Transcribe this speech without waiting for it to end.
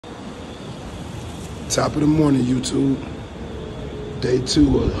Top of the morning, YouTube. Day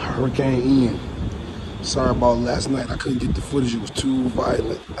 2 of Hurricane Ian. Sorry about last night. I couldn't get the footage. It was too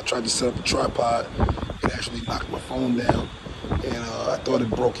violent. I tried to set up a tripod. It actually knocked my phone down. And I thought it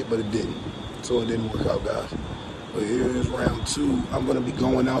broke it, but it didn't. So it didn't work out, guys. But here is round 2. I'm going to be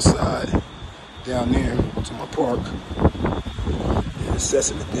going outside down there to my park and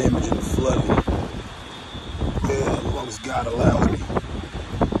assessing the damage and the flooding. Yeah, as long as God allows me.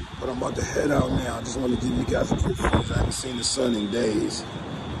 But I'm about to head out now. I just want to give you guys a quick footage. I haven't seen the sun in days.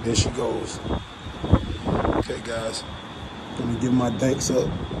 There she goes. Okay, guys. I'm going to give my thanks up.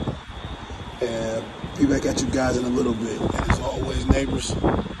 And be back at you guys in a little bit. And as always, neighbors,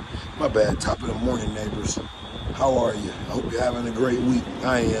 my bad, top of the morning, neighbors. How are you? I hope you're having a great week.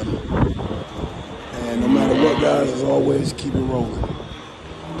 I am. And no matter what, guys, as always, keep it rolling.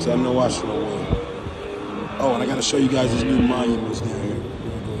 Because I know I sure will. Oh, and I got to show you guys these new monuments down here.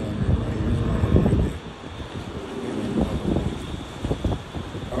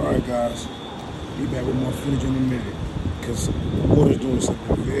 Alright, guys. Be back with more footage in a minute. Because the water's doing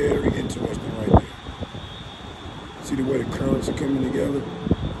something very interesting right there. See the way the currents are coming together?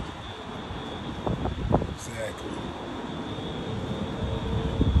 Exactly.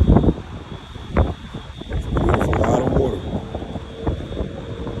 It's a beautiful lot of water.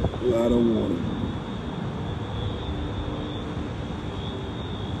 A lot of water.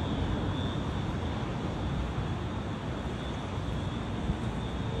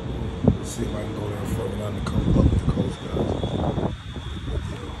 Let's see if I can go there further down the coast, up the coast, guys.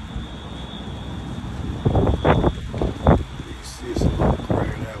 You can see it's a little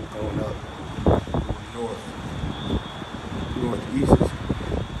greater now going up northeast.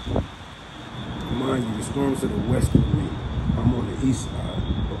 Mind you, the storm's to the west of me. I'm on the east side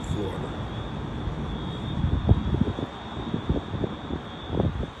of Florida.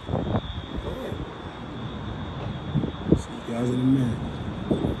 All right. See you guys in a minute.